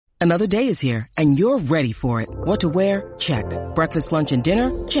Another day is here, and you're ready for it. What to wear? Check. Breakfast, lunch, and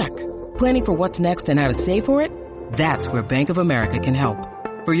dinner? Check. Planning for what's next and how to save for it? That's where Bank of America can help.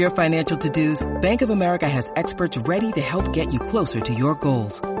 For your financial to-dos, Bank of America has experts ready to help get you closer to your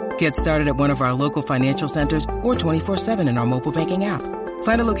goals. Get started at one of our local financial centers or 24/7 in our mobile banking app.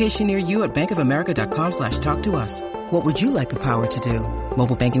 Find a location near you at bankofamerica.com/talktous. What would you like the power to do?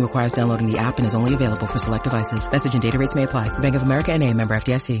 Mobile banking requires downloading the app and is only available for select devices. Message and data rates may apply. Bank of America N.A., member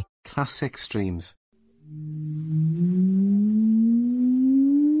FDIC. Classic streams.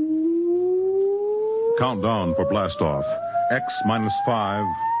 Countdown for blastoff. X minus 5,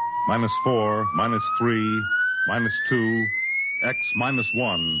 minus 4, minus 3, minus 2, X minus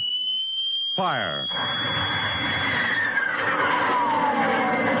 1. Fire.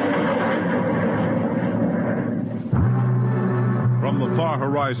 From the far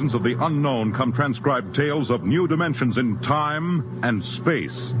horizons of the unknown come transcribed tales of new dimensions in time and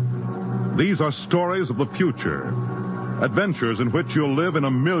space. These are stories of the future. Adventures in which you'll live in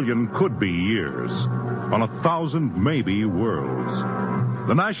 1,000,000 could-be years. On 1,000 maybe worlds.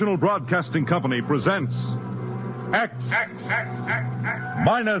 The National Broadcasting Company presents X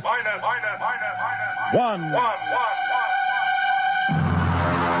minus 1.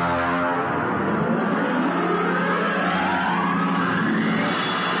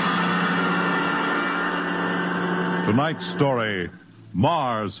 Tonight's story,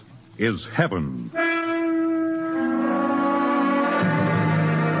 Mars is Heaven.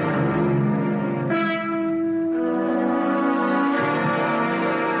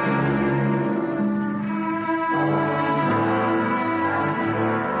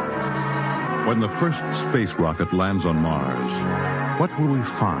 When the first space rocket lands on Mars, what will we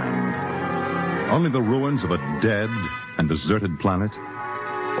find? Only the ruins of a dead and deserted planet?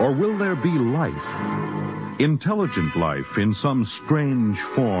 Or will there be life? Intelligent life in some strange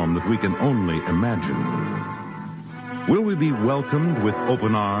form that we can only imagine? Will we be welcomed with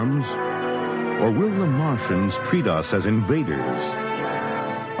open arms? Or will the Martians treat us as invaders?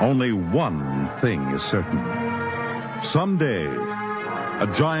 Only one thing is certain. Someday, a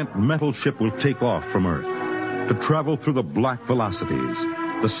giant metal ship will take off from Earth to travel through the black velocities,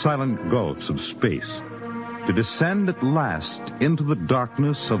 the silent gulfs of space, to descend at last into the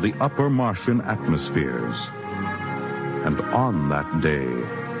darkness of the upper Martian atmospheres. And on that day,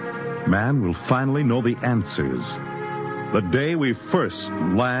 man will finally know the answers. The day we first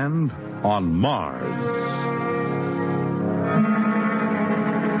land on Mars.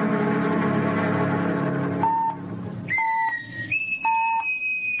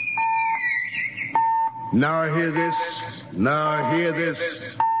 Now hear this. Now hear this.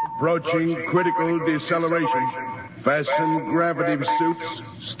 Approaching critical deceleration. Fasten gravity suits.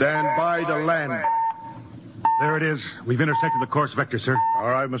 Stand by to land. There it is. We've intersected the course vector, sir. All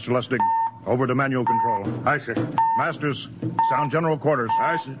right, Mr. Lustig. Over to manual control. Aye, sir. Masters, sound general quarters.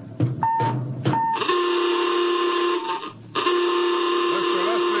 Aye, sir. Mr.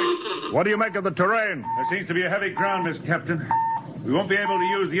 Lustig, what do you make of the terrain? There seems to be a heavy ground, Miss Captain. We won't be able to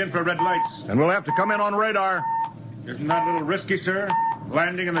use the infrared lights. And we'll have to come in on radar. Isn't that a little risky, sir?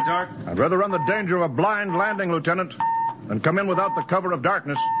 Landing in the dark? I'd rather run the danger of a blind landing, Lieutenant, than come in without the cover of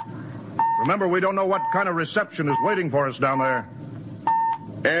darkness. Remember, we don't know what kind of reception is waiting for us down there.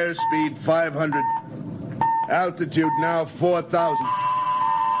 Airspeed 500. Altitude now 4,000.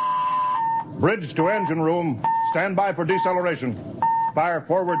 Bridge to engine room. Stand by for deceleration. Fire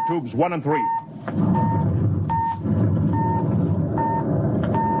forward tubes 1 and 3.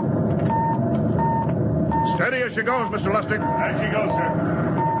 Steady as she goes, Mr. Lustig. As she goes, sir.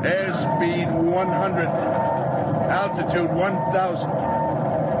 Airspeed 100. Altitude 1,000.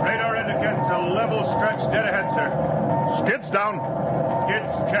 Radar indicates a level stretch dead ahead, sir. Skids down.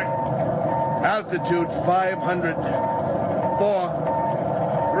 Skids check. Altitude 500. 4.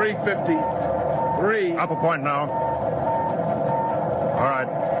 350. 3. Up a point now. All right.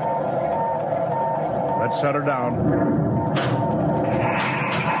 Let's set her down.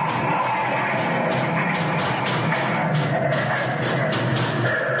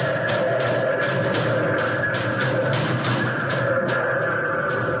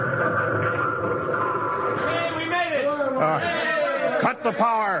 Cut the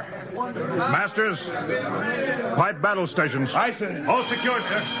power. Masters, pipe battle stations. Aye, sir. All secured,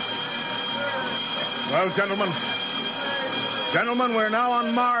 sir. Well, gentlemen, we're now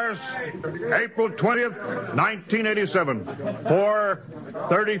on Mars, April 20th, 1987,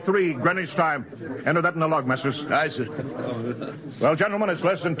 4:33 Greenwich time. Enter that in the log, Masters. Aye, sir. Well, gentlemen, it's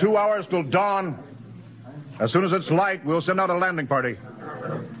less than 2 hours till dawn. As soon as it's light, we'll send out a landing party.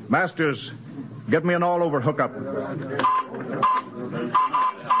 Masters, get me an all-over hookup.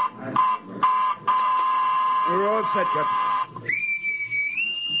 all set, Captain.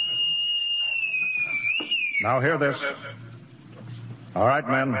 Now hear this. All right,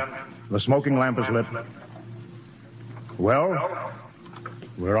 men. The smoking lamp is lit. Well,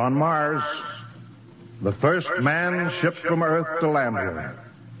 we're on Mars. The first man shipped from Earth to land here.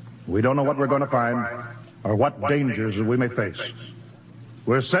 We don't know what we're going to find or what dangers we may face.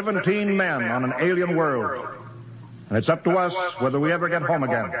 We're 17 men on an alien world, and it's up to us whether we ever get home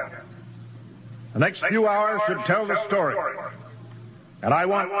again. The next few hours should tell the story, and I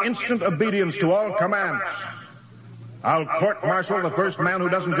want instant obedience to all commands. I'll court-martial the first man who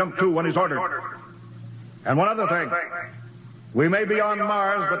doesn't jump to when he's ordered. And one other thing. We may be on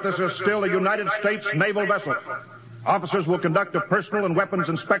Mars, but this is still a United States naval vessel. Officers will conduct a personal and weapons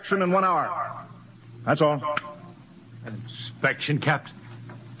inspection in 1 hour. That's all. An inspection, Captain?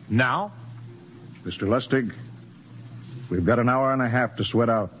 Now? Mr. Lustig, we've got an hour and a half to sweat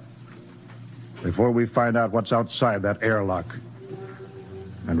out before we find out what's outside that airlock.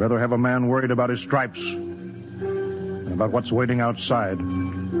 I'd rather have a man worried about his stripes than about what's waiting outside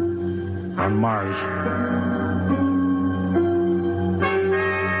on Mars.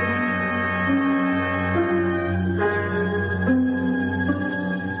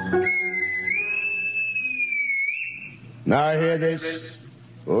 Now hear this.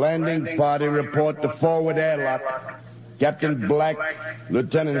 Landing party report to forward airlock. Captain Black,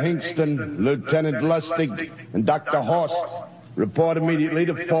 Lieutenant Hingston, Lieutenant Lustig, and Dr. Horst report immediately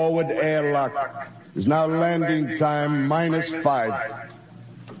to forward airlock. There's now landing time -5.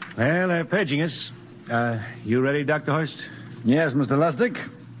 Well, they're paging us. You ready, Dr. Horst? Yes, Mr. Lustig.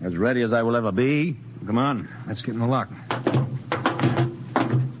 As ready as I will ever be. Come on, let's get in the lock.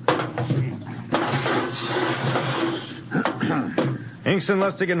 Hingston,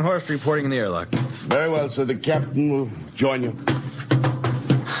 Lustig, and Horst reporting in the airlock. Very well, sir. The captain will join you.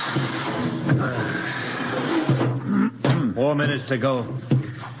 4 minutes to go.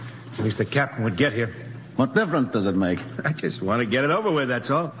 At least the captain would get here. What difference does it make? I just want to get it over with, that's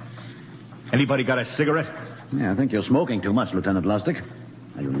all. Anybody got a cigarette? Yeah, I think you're smoking too much, Lieutenant Lustig.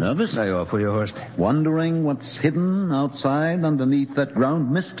 Are you nervous? I offer you, Horst. Wondering what's hidden outside underneath that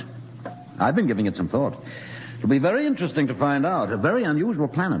ground mist? I've been giving it some thought. It'll be very interesting to find out. A very unusual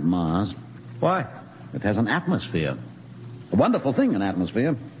planet, Mars. Why? It has an atmosphere. A wonderful thing, an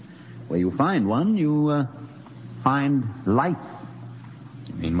atmosphere. Where you find one, you find life.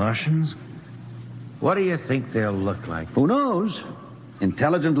 You mean Martians? What do you think they'll look like? Who knows?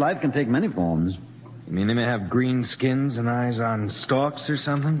 Intelligent life can take many forms. You mean they may have green skins and eyes on stalks or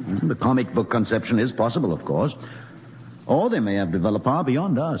something? The comic book conception is possible, of course. Or they may have developed far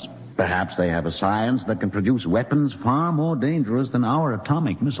beyond us. Perhaps they have a science that can produce weapons far more dangerous than our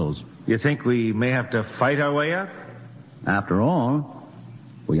atomic missiles. You think we may have to fight our way out? After all,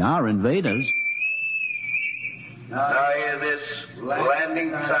 we are invaders. Now hear this.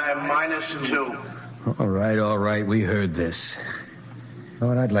 Landing time -2. All right. We heard this. You know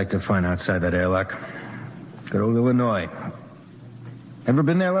what I'd like to find outside that airlock? Good old Illinois. Ever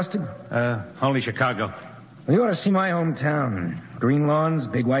been there, Lustig? Only Chicago. Well, you ought to see my hometown. Green lawns,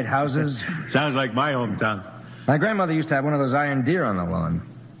 big white houses. Sounds like my hometown. My grandmother used to have one of those iron deer on the lawn.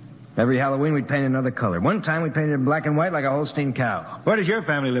 Every Halloween, we'd paint another color. One time, we painted it black and white like a Holstein cow. Where does your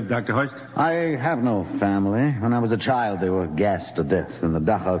family live, Dr. Horst? I have no family. When I was a child, they were gassed to death in the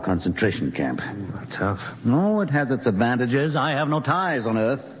Dachau concentration camp. Tough. No, it has its advantages. I have no ties on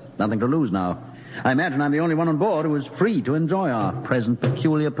Earth. Nothing to lose now. I imagine I'm the only one on board who is free to enjoy our present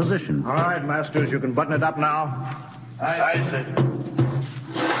peculiar position. All right, Masters, you can button it up now. Aye, sir.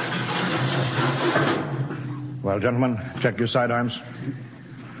 Well, gentlemen, check your sidearms.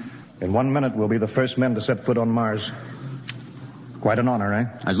 In 1 minute, we'll be the first men to set foot on Mars. Quite an honor, eh?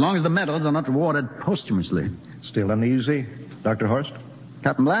 As long as the medals are not rewarded posthumously. Still uneasy, Dr. Horst?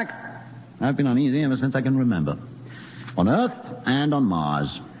 Captain Black, I've been uneasy ever since I can remember. On Earth and on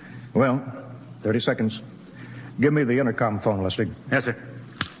Mars. Well, 30 seconds. Give me the intercom phone, Lustig. Yes, sir.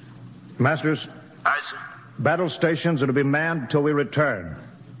 Masters? Aye, sir. Battle stations are to be manned till we return.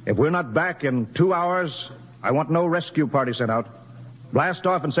 If we're not back in 2 hours, I want no rescue party sent out. Blast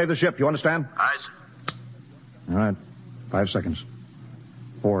off and save the ship, you understand? Aye, sir. All right. 5 seconds.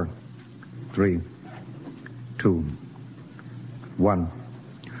 4, 3, 2, 1.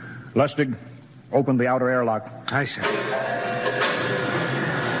 Lustig, open the outer airlock. Aye, sir.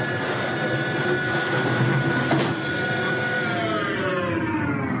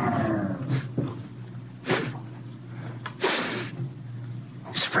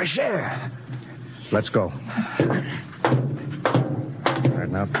 It's fresh air. Let's go. All right,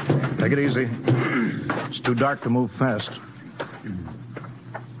 now, take it easy. It's too dark to move fast.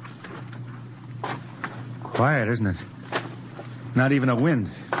 Quiet, isn't it? Not even a wind.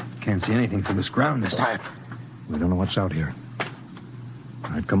 Can't see anything from this ground this time. We don't know what's out here.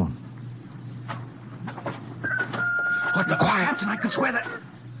 All right, come on. What the quiet? Captain, I could swear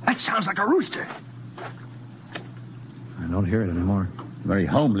that sounds like a rooster. I don't hear it anymore. Very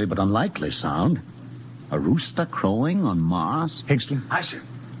homely but unlikely sound. A rooster crowing on Mars? Hingston. Aye, sir.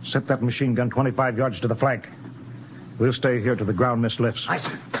 Set that machine gun 25 yards to the flank. We'll stay here till the ground mist lifts. Aye,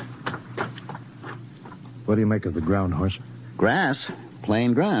 sir. What do you make of the ground, Horse? Grass.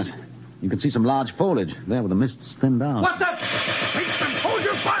 Plain grass. You can see some large foliage there where the mist's thinned out. What the? Hingston, hold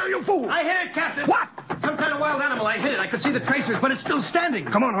your fire, you fool! I hit it, Captain. What? Some kind of wild animal. I hit it. I could see the tracers, but it's still standing.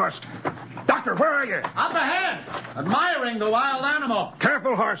 Come on, Horst. Doctor, where are you? Up ahead. Admiring the wild animal.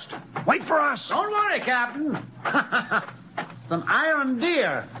 Careful, Horst. Wait for us. Don't worry, Captain. It's an iron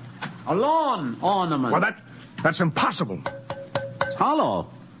deer. A lawn ornament. Well, that's impossible. It's hollow.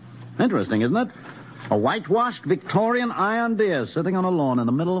 Interesting, isn't it? A whitewashed Victorian iron deer sitting on a lawn in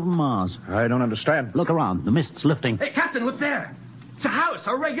the middle of Mars. I don't understand. Look around. The mist's lifting. Hey, Captain, look there. It's a house,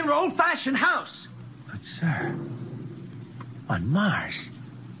 a regular old-fashioned house. But, sir, on Mars.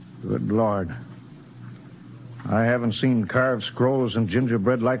 Good Lord. I haven't seen carved scrolls and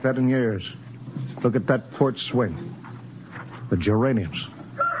gingerbread like that in years. Look at that port swing. The geraniums.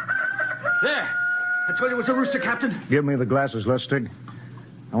 There. I told you it was a rooster, Captain. Give me the glasses, Lustig.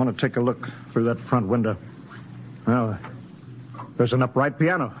 I want to take a look through that front window. Well, there's an upright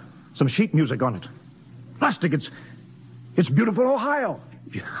piano. Some sheet music on it. Lustig, it's beautiful Ohio.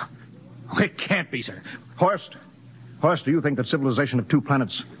 It can't be, sir. Horst, do you think that civilization of two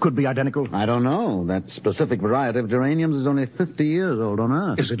planets could be identical? I don't know. That specific variety of geraniums is only 50 years old on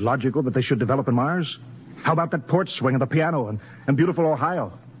Earth. Is it logical that they should develop in Mars? How about that porch swing and the piano and beautiful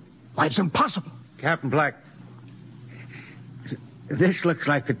Ohio? Why, it's impossible. Captain Black, this looks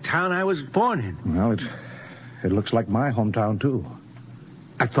like the town I was born in. Well, it looks like my hometown, too.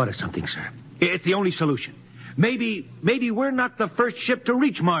 I've thought of something, sir. It's the only solution. Maybe we're not the first ship to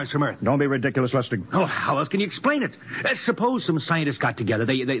reach Mars from Earth. Don't be ridiculous, Lustig. Oh, how else can you explain it? Suppose some scientists got together.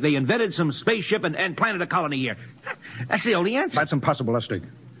 They invented some spaceship and planted a colony here. That's the only answer. That's impossible, Lustig.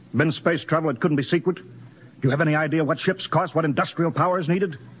 Been space travel, it couldn't be secret. Do you have any idea what ships cost, what industrial power is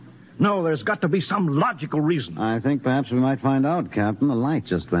needed? No, there's got to be some logical reason. I think perhaps we might find out, Captain. The light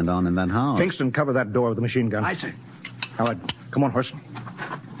just went on in that house. Kingston, cover that door with the machine gun. Aye, sir. All right, come on, Horst.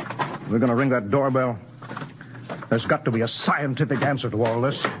 We're going to ring that doorbell. There's got to be a scientific answer to all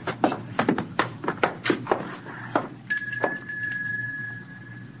this.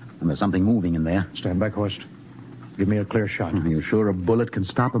 And there's something moving in there. Stand back, Horst. Give me a clear shot. Are you sure a bullet can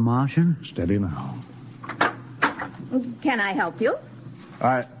stop a Martian? Steady now. Can I help you?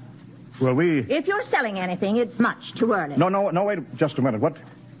 Well, If you're selling anything, it's much too early. No, wait just a minute.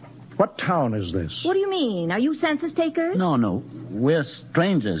 What town is this? What do you mean? Are you census takers? No. We're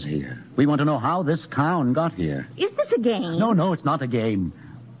strangers here. We want to know how this town got here. Is this a game? No, it's not a game.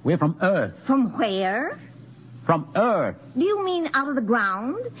 We're from Earth. From where? From Earth. Do you mean out of the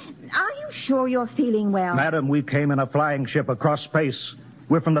ground? Are you sure you're feeling well? Madam, we came in a flying ship across space.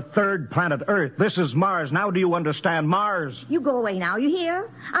 We're from the third planet, Earth. This is Mars. Now do you understand? Mars. You go away now, you hear?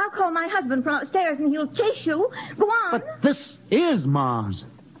 I'll call my husband from upstairs and he'll chase you. Go on. But this is Mars,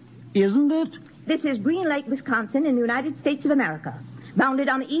 isn't it? This is Green Lake, Wisconsin, in the United States of America. Bounded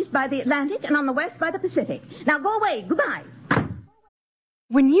on the east by the Atlantic and on the west by the Pacific. Now go away. Goodbye.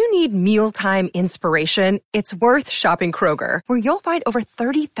 When you need mealtime inspiration, it's worth shopping Kroger, where you'll find over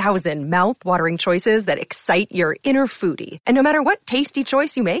 30,000 mouth-watering choices that excite your inner foodie. And no matter what tasty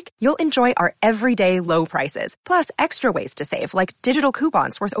choice you make, you'll enjoy our everyday low prices, plus extra ways to save, like digital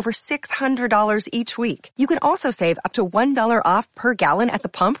coupons worth over $600 each week. You can also save up to $1 off per gallon at the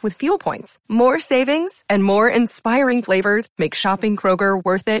pump with fuel points. More savings and more inspiring flavors make shopping Kroger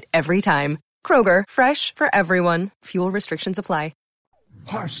worth it every time. Kroger, fresh for everyone. Fuel restrictions apply.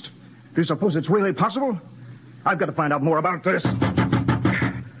 Horst, do you suppose it's really possible? I've got to find out more about this.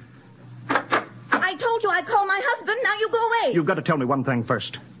 I told you I'd call my husband. Now you go away. You've got to tell me one thing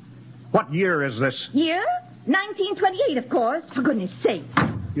first. What year is this? Year? 1928, of course. For goodness sake.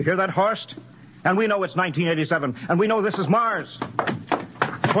 You hear that, Horst? And we know it's 1987, and we know this is Mars.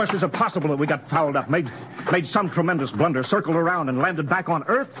 Horst, is it possible that we got fouled up, made some tremendous blunder, circled around, and landed back on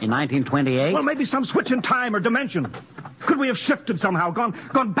Earth? In 1928? Well, maybe some switch in time or dimension. Could we have shifted somehow,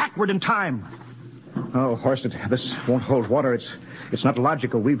 gone backward in time? Oh, Horst, this won't hold water. It's not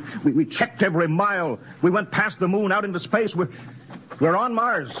logical. We checked every mile. We went past the moon, out into space. We're on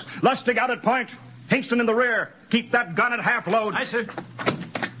Mars. Lustig out at point. Hingston in the rear. Keep that gun at half load. Aye, sir.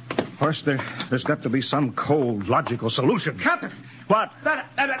 Horst, there's got to be some cold, logical solution. Captain, What? That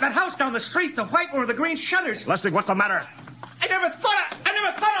house down the street, the white one with the green shutters. Lustig, what's the matter? I never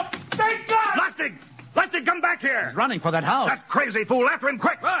thought of... Thank God! Lustig! Lustig, come back here! He's running for that house. That crazy fool, after him,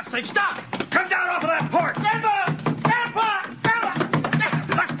 quick! Lustig, stop! Come down off of that porch! Grandpa!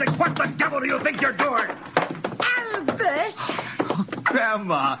 Lustig, what the devil do you think you're doing? Albert!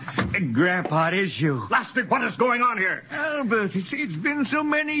 Grandma, Grandpa, it is you. Lustig, what is going on here? Albert, it's been so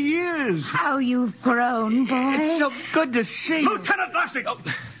many years. How you've grown, boy. It's so good to see you. Lieutenant Lustig! Oh.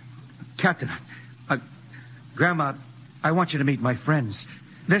 Captain, Grandma, I want you to meet my friends.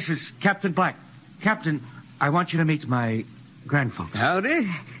 This is Captain Black. Captain, I want you to meet my grandfolks. Howdy.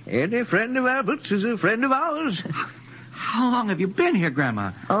 Any friend of Albert's is a friend of ours. How long have you been here,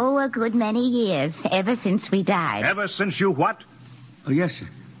 Grandma? Oh, a good many years, ever since we died. Ever since you what? Oh, yes, sir.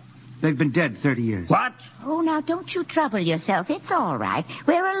 They've been dead 30 years. What? Oh, now, don't you trouble yourself. It's all right.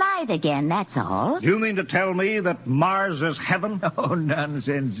 We're alive again, that's all. Do you mean to tell me that Mars is heaven? Oh,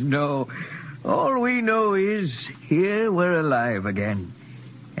 nonsense, no. All we know is here we're alive again.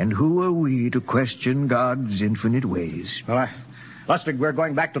 And who are we to question God's infinite ways? Well, Lustig, we're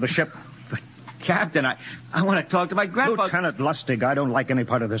going back to the ship. But, Captain, I want to talk to my grandpa. Lieutenant Lustig, I don't like any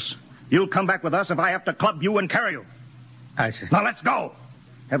part of this. You'll come back with us if I have to club you and carry you. I see. Now, let's go.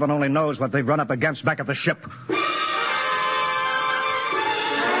 Heaven only knows what they've run up against back at the ship.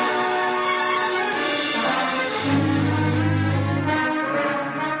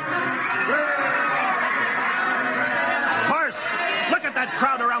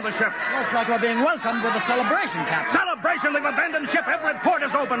 Crowd around the ship. Looks like we're being welcomed with a celebration, Captain. Celebration? They've abandoned ship. Every port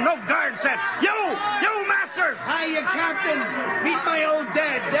is open. No guard set. You masters! Hiya, Captain. Meet my old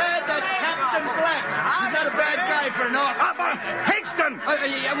dad. Dad, that's Captain Black. He's not a bad guy for an officer. Higston!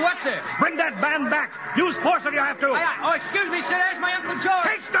 What's it? Bring that band back. Use force if you have to. Oh, excuse me, sir. There's my Uncle George.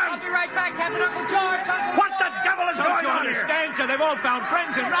 Higston! I'll be right back, Captain. Uncle George. What the devil is going on here? Understand, sir? They've all found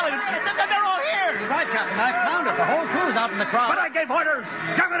friends and relatives. They're all here. Right, Captain. I've found it. The whole crew's out in the crowd. But I gave orders.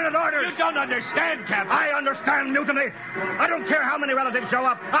 Cabinet orders. You don't understand, Captain. I understand mutiny. I don't care how many relatives show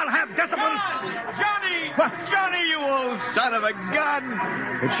up. I'll have discipline. Johnny! What? Johnny, you old son of a gun!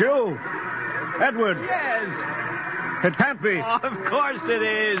 It's you. Edward. Yes. It can't be. Oh, of course it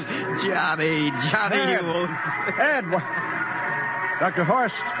is. Johnny, Ed. you old... Ed. Dr.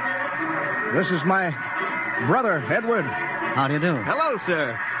 Horst. This is my brother, Edward. How do you do? Hello,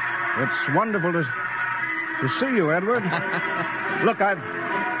 sir. It's wonderful to see you, Edward. Look,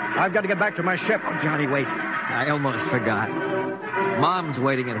 I've got to get back to my ship. Oh, Johnny, wait. I almost forgot. Mom's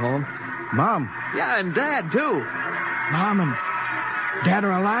waiting at home. Mom? Yeah, and Dad, too. Mom and Dad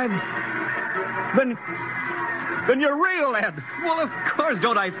are alive? Then you're real, Ed. Well, of course.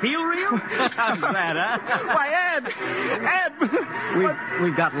 Don't I feel real? How's that, huh? Why, Ed!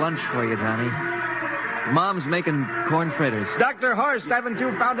 We've got lunch for you, Johnny. Mom's making corn fritters. Dr. Horst, haven't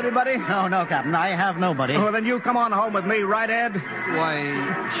you found anybody? Oh, no, Captain. I have nobody. Oh, then you come on home with me, right, Ed? Why,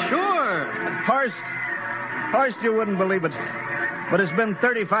 sure. Horst, you wouldn't believe it, but it's been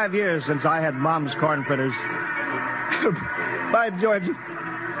 35 years since I had Mom's corn fritters. By George,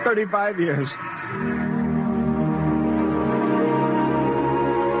 35 years.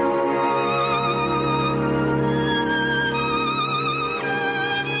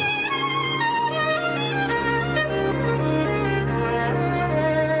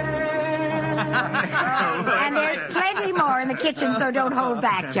 And there's plenty more in the kitchen, so don't hold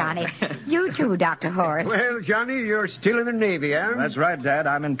back, Johnny. You too, Dr. Horst. Well, Johnny, you're still in the Navy, eh? That's right, Dad.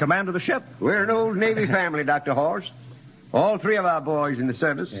 I'm in command of the ship. We're an old Navy family, Dr. Horst. All three of our boys in the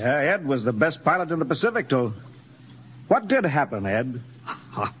service. Yeah, Ed was the best pilot in the Pacific, too. What did happen, Ed?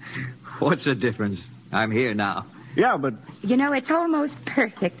 What's the difference? I'm here now. Yeah, but... You know, it's almost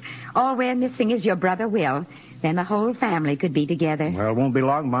perfect. All we're missing is your brother Will. Then the whole family could be together. Well, it won't be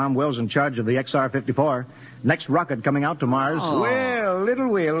long, Mom. Will's in charge of the XR-54. Next rocket coming out to Mars. Oh. Well, little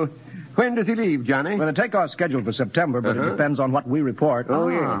Will. When does he leave, Johnny? Well, the takeoff's scheduled for September, but it depends on what we report. Oh,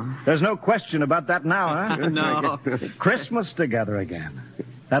 yeah. There's no question about that now, huh? No. Christmas together again.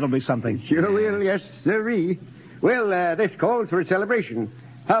 That'll be something. Sure will, yes, sirree. Well, this calls for a celebration.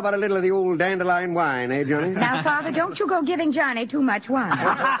 How about a little of the old dandelion wine, eh, Johnny? Now, Father, don't you go giving Johnny too much wine.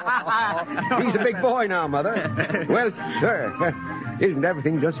 He's a big boy now, Mother. Well, sir, isn't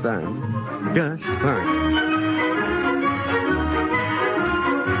everything just fine? Just fine.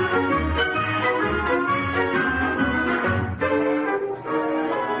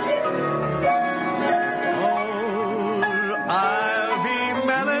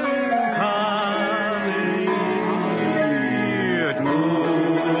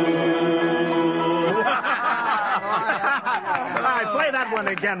 Play that one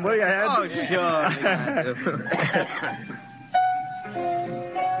again, will you, Ed? Oh, sure.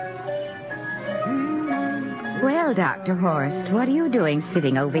 Well, Dr. Horst, what are you doing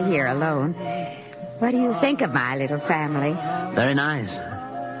sitting over here alone? What do you think of my little family? Very nice.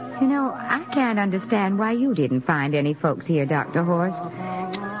 You know, I can't understand why you didn't find any folks here, Dr. Horst.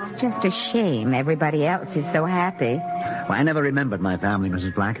 It's just a shame everybody else is so happy. Well, I never remembered my family,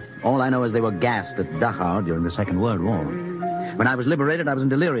 Mrs. Black. All I know is they were gassed at Dachau during the Second World War. When I was liberated, I was in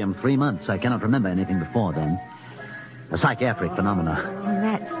delirium 3 months. I cannot remember anything before then. A psychiatric phenomena. Well,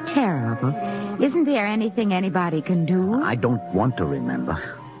 that's terrible. Isn't there anything anybody can do? I don't want to remember.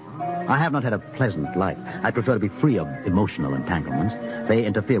 I have not had a pleasant life. I prefer to be free of emotional entanglements. They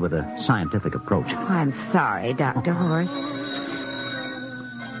interfere with a scientific approach. Oh, I'm sorry, Dr. Horst.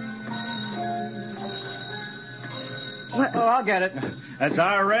 Oh, I'll get it. That's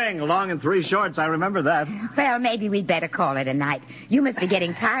our ring, long and 3 shorts. I remember that. Well, maybe we'd better call it a night. You must be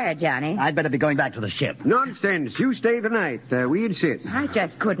getting tired, Johnny. I'd better be going back to the ship. Nonsense. You stay the night. We insist. I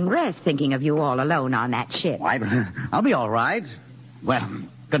just couldn't rest thinking of you all alone on that ship. I'll be all right. Well,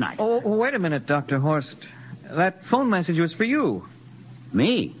 good night. Oh, wait a minute, Dr. Horst. That phone message was for you.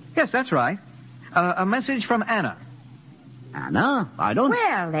 Me? Yes, that's right. A message from Anna. Anna? I don't...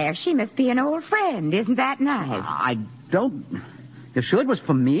 Well, there, she must be an old friend. Isn't that nice? I don't... You sure it was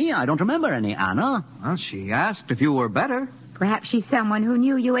for me? I don't remember any Anna. Well, she asked if you were better. Perhaps she's someone who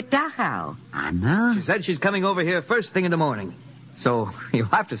knew you at Dachau. Anna? She said she's coming over here first thing in the morning. So you'll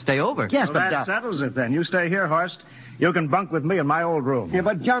have to stay over. Yes, well, that settles it then. You stay here, Horst. You can bunk with me in my old room. Yeah,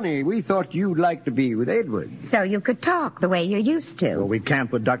 but Johnny, we thought you'd like to be with Edward. So you could talk the way you used to. Well, we can't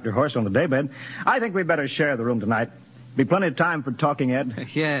put Dr. Horst on the daybed. I think we'd better share the room tonight. Be plenty of time for talking, Ed.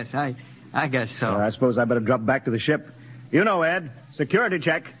 Yes, I guess so. I suppose I better drop back to the ship. You know, Ed, security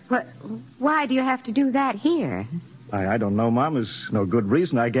check. What? Why do you have to do that here? I don't know, Mom. There's no good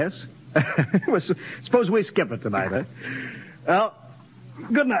reason, I guess. Well, suppose we skip it tonight, huh? Well,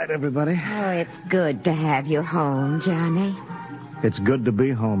 good night, everybody. Oh, it's good to have you home, Johnny. It's good to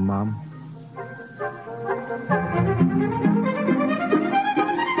be home, Mom.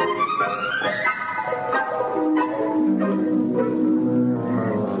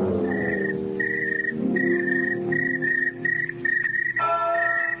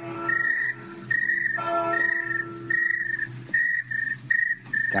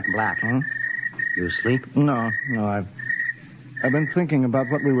 Captain Black, You asleep? No, I've been thinking about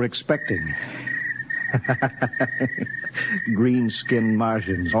what we were expecting. Green-skinned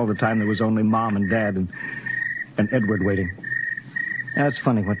Martians. All the time there was only Mom and Dad and Edward waiting. That's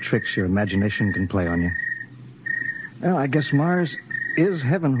funny what tricks your imagination can play on you. Well, I guess Mars is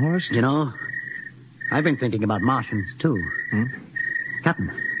heaven, Horst. You know, I've been thinking about Martians, too.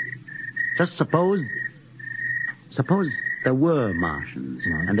 Captain, just suppose there were Martians,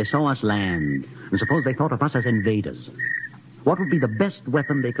 and they saw us land, and suppose they thought of us as invaders. What would be the best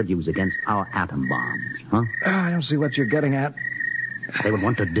weapon they could use against our atom bombs, huh? I don't see what you're getting at. They would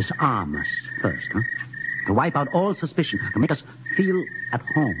want to disarm us first, huh? To wipe out all suspicion, to make us feel at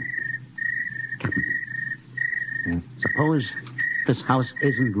home. Captain, suppose this house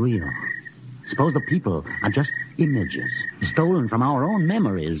isn't real. Suppose the people are just images, stolen from our own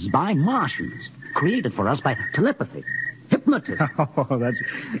memories by Martians, created for us by telepathy. Hypnotism. Oh,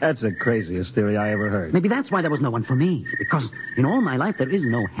 that's the craziest theory I ever heard. Maybe that's why there was no one for me. Because in all my life, there is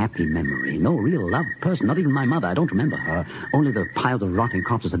no happy memory, no real loved person, not even my mother. I don't remember her. Only the piles of rotting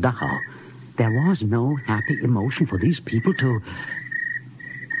corpses at Dachau. There was no happy emotion for these people to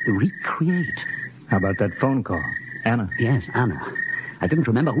recreate. How about that phone call? Anna? Yes, Anna. I didn't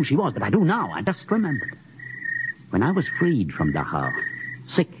remember who she was, but I do now. I just remembered. When I was freed from Dachau,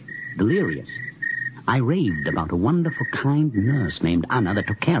 sick, delirious, I raved about a wonderful, kind nurse named Anna that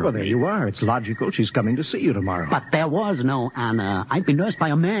took care of me. Well, there you are. It's logical. She's coming to see you tomorrow. But there was no Anna. I'd been nursed by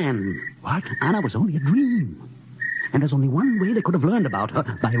a man. What? Anna was only a dream. And there's only one way they could have learned about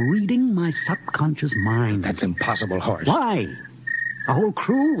her, by reading my subconscious mind. That's impossible, Horst. Why? The whole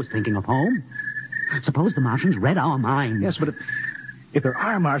crew was thinking of home. Suppose the Martians read our minds. Yes, but if there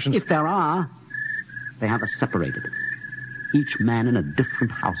are Martians... If there are, they have us separated. Each man in a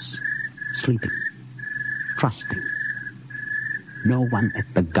different house, sleeping, trusting. No one at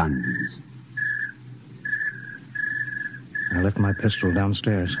the guns. I left my pistol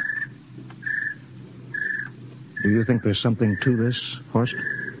downstairs. Do you think there's something to this, Horst?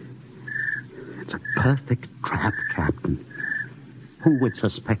 It's a perfect trap, Captain. Who would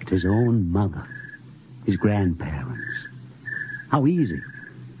suspect his own mother, his grandparents? How easy.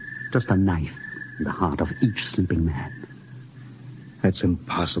 Just a knife in the heart of each sleeping man. That's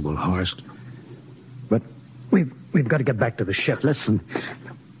impossible, Horst. But we've got to get back to the ship. Listen.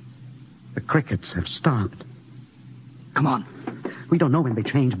 The crickets have stopped. Come on. We don't know when they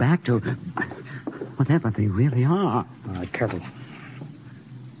change back to... whatever they really are. All right, careful.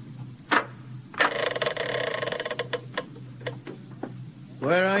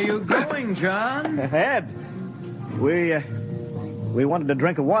 Where are you going, John? Ed, we wanted a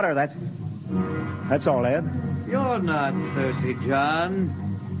drink of water. That's all, Ed. You're not thirsty,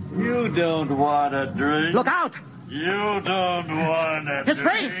 John. You don't want a drink. Look out! You don't want a His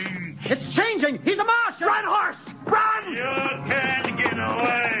drink. face! It's changing! He's a Martian! Run, horse! Run! You can't get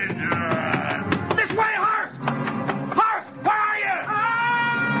away, John. This way, horse! Horse, where are you?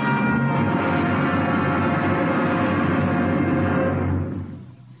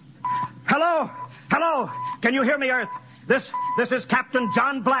 Hello? Hello? Can you hear me, Earth? This is Captain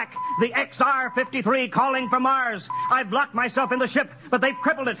John Black, the XR-53 calling from Mars. I've locked myself in the ship, but they've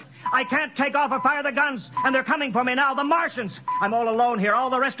crippled it. I can't take off or fire the guns, and they're coming for me now, the Martians. I'm all alone here. All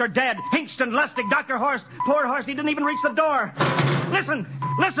the rest are dead. Hinkston, Lustig, Dr. Horst. Poor Horst, he didn't even reach the door. Listen.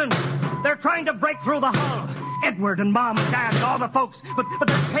 They're trying to break through the hull. Edward and Mom and Dad and all the folks, but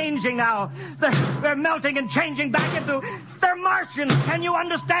they're changing now. They're melting and changing back into... They're Martians. Can you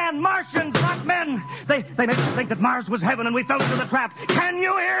understand? Martians, not men. They make us think that Mars was heaven and we fell into the trap. Can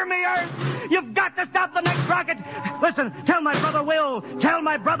you hear me, Earth? You've got to stop the next rocket. Listen, tell my brother Will. Tell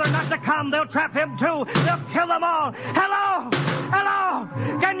my brother not to come. They'll trap him too. They'll kill them all. Hello?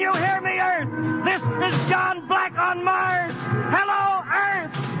 Can you hear me, Earth? This is John Black on Mars. Hello,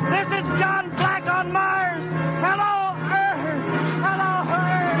 Earth. This is John Black on Mars. Hello, Earth. Hello,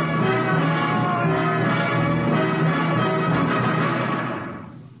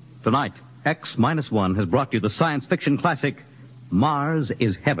 Earth. Tonight, X-1 has brought you the science fiction classic, Mars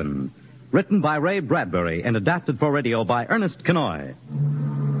is Heaven, written by Ray Bradbury and adapted for radio by Ernest Kenoy.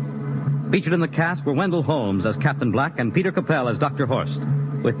 Featured in the cast were Wendell Holmes as Captain Black and Peter Capell as Dr. Horst,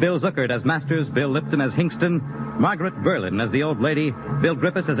 with Bill Zuckert as Masters, Bill Lipton as Hinkston, Margaret Berlin as the old lady, Bill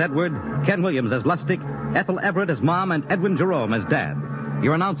Griffiths as Edward, Ken Williams as Lustig, Ethel Everett as Mom, and Edwin Jerome as Dad.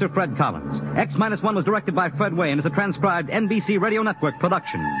 Your announcer, Fred Collins. X-1 was directed by Fred Way and is a transcribed NBC Radio Network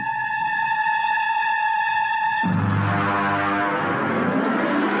production.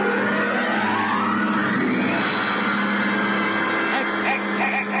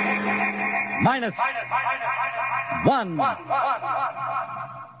 -1.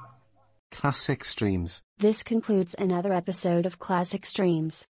 Classic Streams. This concludes another episode of Classic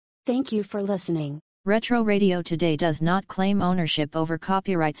Streams. Thank you for listening. Retro Radio Today does not claim ownership over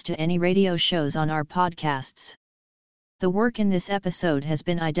copyrights to any radio shows on our podcasts. The work in this episode has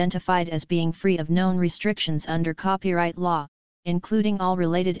been identified as being free of known restrictions under copyright law, including all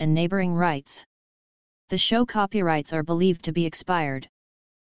related and neighboring rights. The show copyrights are believed to be expired.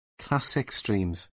 Classic Streams.